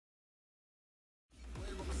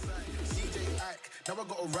Now I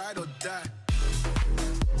gotta ride or die.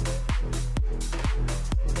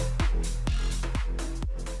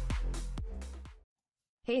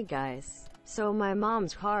 Hey guys. So my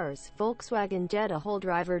mom's car's Volkswagen Jetta whole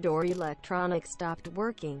driver door electronics stopped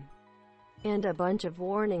working, and a bunch of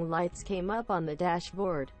warning lights came up on the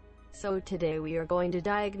dashboard. So today we are going to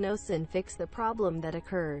diagnose and fix the problem that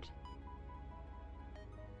occurred.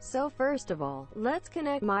 So first of all, let's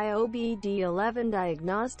connect my OBD11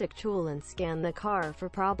 diagnostic tool and scan the car for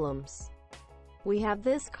problems. We have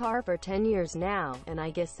this car for 10 years now, and I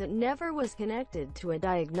guess it never was connected to a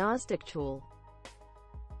diagnostic tool.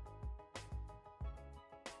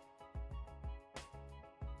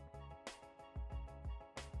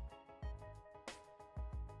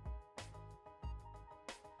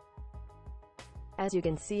 As you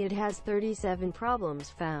can see, it has 37 problems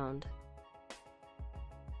found.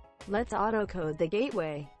 Let's auto-code the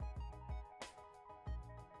gateway.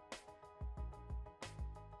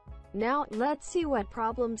 Now, let's see what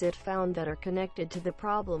problems it found that are connected to the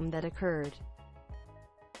problem that occurred.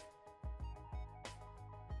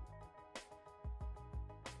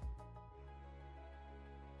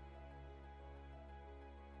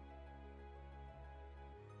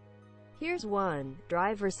 Here's one.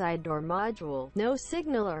 Driver side door module, no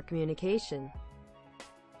signal or communication.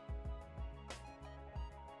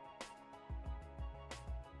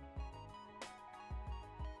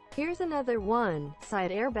 Here's another one.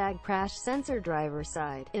 Side airbag crash sensor driver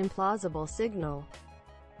side, implausible signal.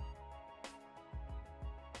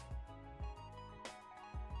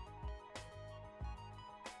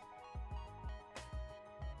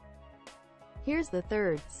 Here's the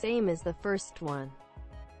third, same as the first one.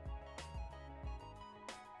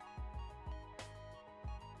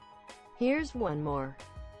 Here's one more.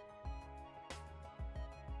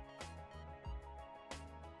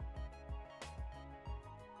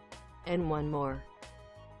 And one more.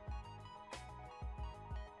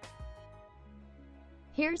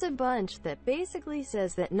 Here's a bunch that basically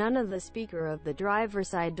says that none of the speaker of the driver's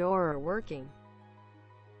side door are working.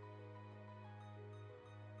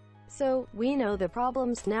 So, we know the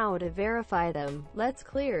problems. Now to verify them, let's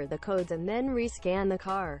clear the codes and then rescan the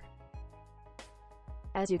car.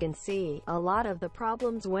 As you can see, a lot of the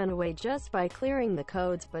problems went away just by clearing the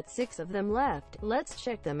codes, but 6 of them left. Let's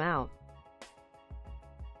check them out.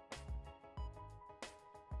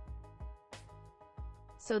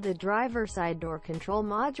 So the driver side door control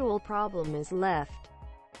module problem is left.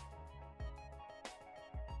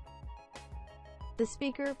 The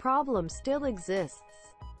speaker problem still exists.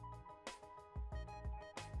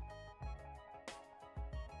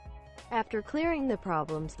 After clearing the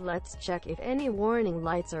problems, let's check if any warning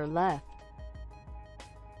lights are left.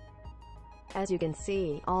 As you can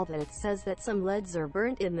see, all that it says that some LEDs are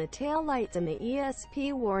burnt in the tail lights and the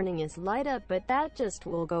ESP warning is light up, but that just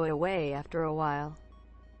will go away after a while.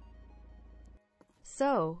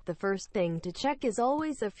 So, the first thing to check is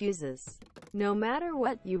always the fuses. No matter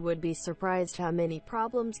what, you would be surprised how many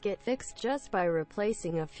problems get fixed just by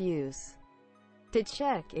replacing a fuse. To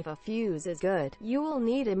check if a fuse is good, you will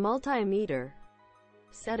need a multimeter.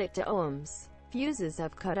 Set it to ohms. Fuses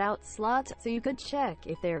have cutout slots, so you could check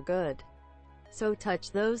if they're good. So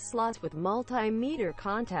touch those slots with multimeter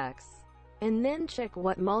contacts, and then check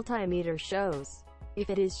what multimeter shows. If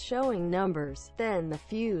it is showing numbers, then the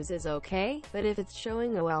fuse is okay, but if it's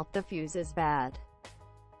showing a well, the fuse is bad.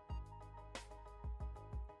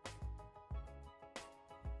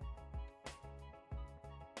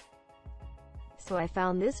 So I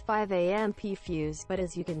found this 5A fuse, but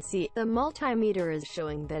as you can see, the multimeter is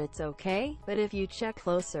showing that it's okay, but if you check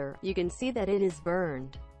closer, you can see that it is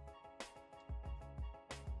burned.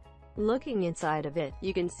 Looking inside of it,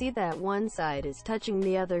 you can see that one side is touching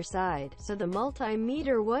the other side, so the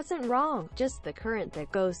multimeter wasn't wrong, just the current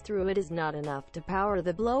that goes through it is not enough to power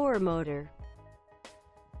the blower motor.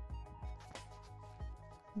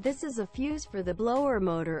 This is a fuse for the blower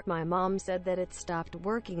motor. My mom said that it stopped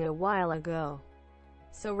working a while ago,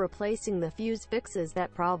 so replacing the fuse fixes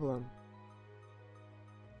that problem.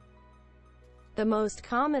 The most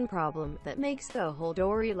common problem that makes the whole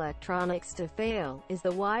door electronics to fail is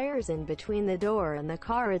the wires in between the door and the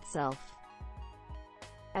car itself.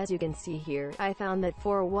 As you can see here, I found that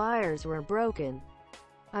 4 wires were broken.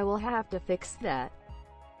 I will have to fix that.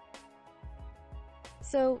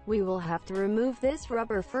 So, we will have to remove this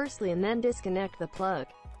rubber firstly and then disconnect the plug.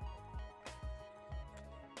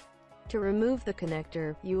 To remove the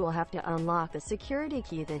connector, you will have to unlock the security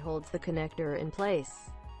key that holds the connector in place.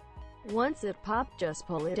 Once it popped, just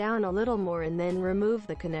pull it down a little more and then remove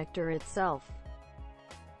the connector itself.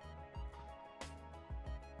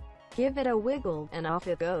 Give it a wiggle, and off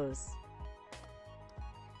it goes.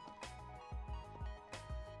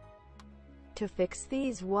 To fix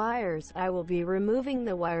these wires, I will be removing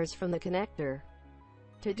the wires from the connector.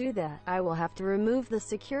 To do that, I will have to remove the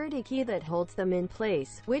security key that holds them in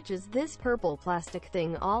place, which is this purple plastic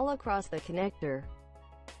thing all across the connector.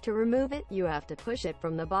 To remove it, you have to push it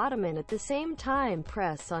from the bottom and at the same time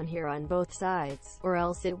press on here on both sides, or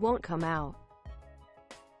else it won't come out.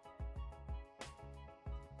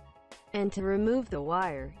 And to remove the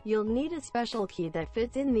wire, you'll need a special key that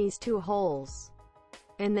fits in these two holes.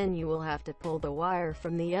 And then you will have to pull the wire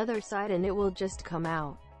from the other side and it will just come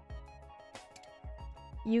out.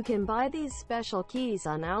 You can buy these special keys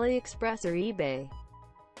on AliExpress or eBay.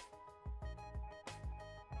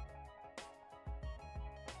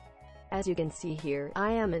 As you can see here,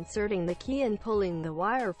 I am inserting the key and pulling the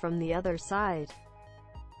wire from the other side.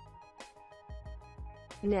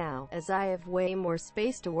 Now, as I have way more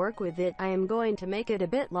space to work with it, I am going to make it a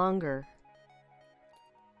bit longer.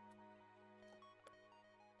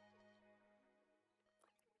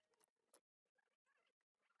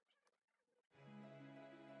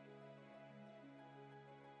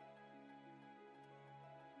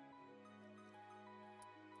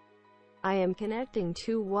 I am connecting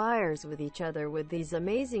two wires with each other with these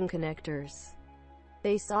amazing connectors.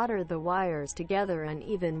 They solder the wires together and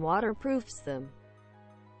even waterproofs them.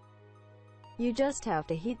 You just have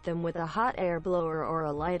to heat them with a hot air blower or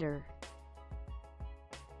a lighter.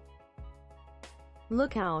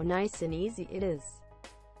 Look how nice and easy it is.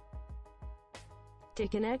 To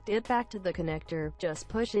connect it back to the connector, just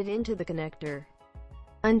push it into the connector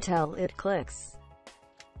until it clicks.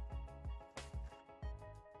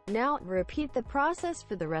 Now, repeat the process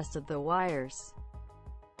for the rest of the wires.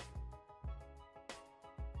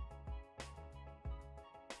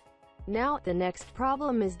 Now, the next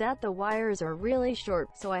problem is that the wires are really short,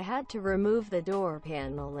 so I had to remove the door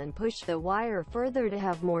panel and push the wire further to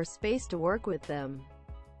have more space to work with them.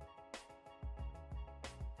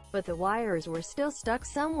 But the wires were still stuck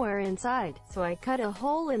somewhere inside, so I cut a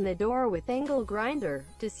hole in the door with angle grinder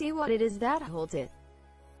to see what it is that holds it.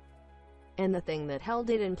 And the thing that held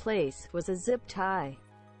it in place was a zip tie.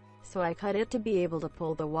 So I cut it to be able to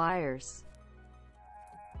pull the wires.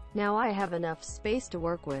 Now I have enough space to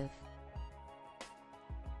work with.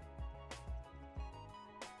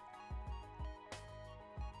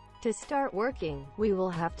 To start working, we will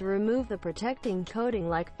have to remove the protecting coating,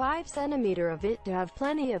 like 5 cm of it, to have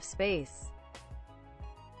plenty of space.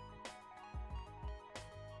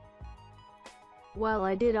 While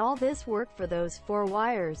I did all this work for those 4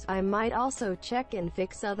 wires, I might also check and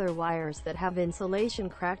fix other wires that have insulation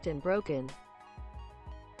cracked and broken.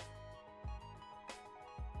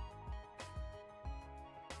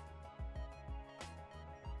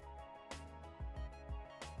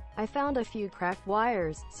 I found a few cracked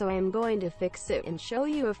wires, so I am going to fix it and show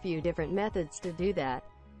you a few different methods to do that.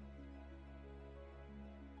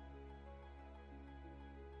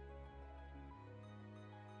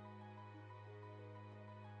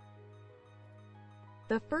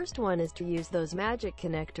 The first one is to use those magic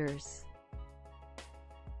connectors.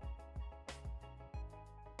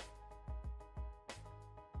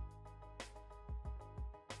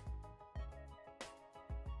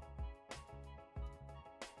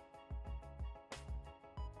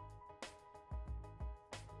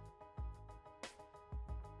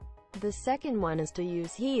 The second one is to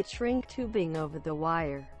use heat shrink tubing over the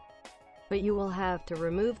wire. But you will have to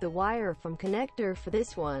remove the wire from connector for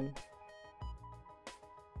this one.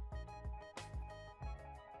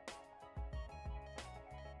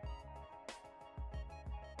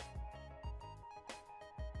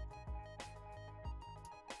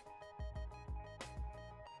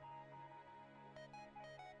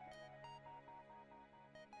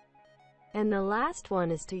 And the last one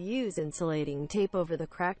is to use insulating tape over the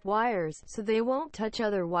cracked wires, so they won't touch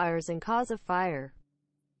other wires and cause a fire.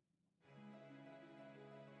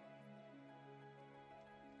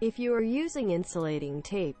 If you are using insulating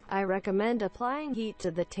tape, I recommend applying heat to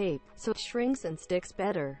the tape, so it shrinks and sticks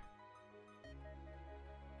better.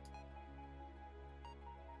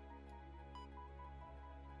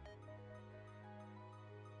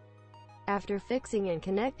 After fixing and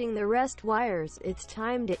connecting the rest wires, it's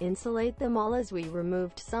time to insulate them all, as we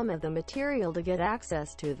removed some of the material to get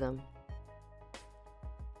access to them.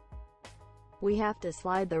 We have to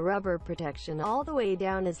slide the rubber protection all the way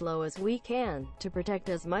down as low as we can, to protect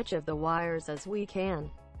as much of the wires as we can.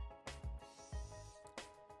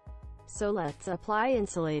 So let's apply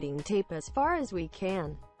insulating tape as far as we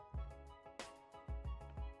can.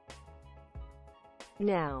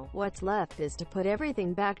 Now, what's left is to put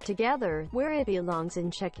everything back together where it belongs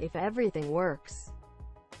and check if everything works.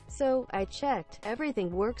 So, I checked,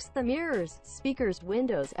 everything works, the mirrors, speakers,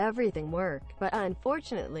 windows, everything worked, but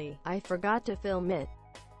unfortunately, I forgot to film it.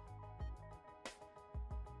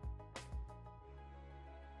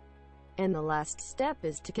 And the last step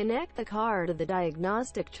is to connect the car to the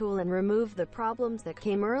diagnostic tool and remove the problems that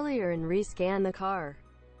came earlier and rescan the car.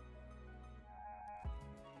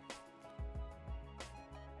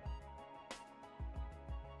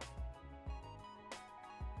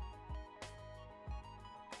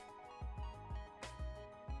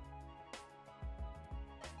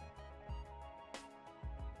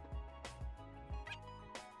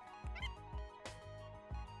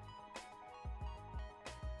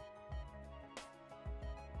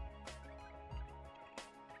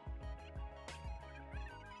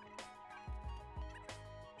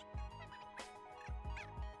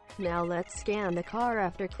 Now let's scan the car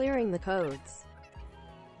after clearing the codes.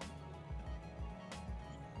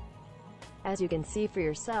 As you can see for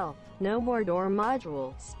yourself, no more door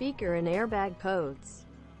module, speaker and airbag codes.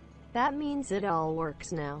 That means it all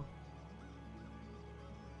works now.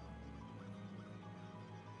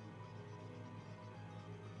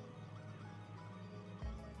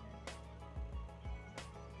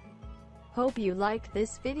 Hope you liked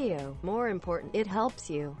this video. More important, it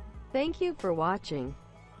helps you. Thank you for watching.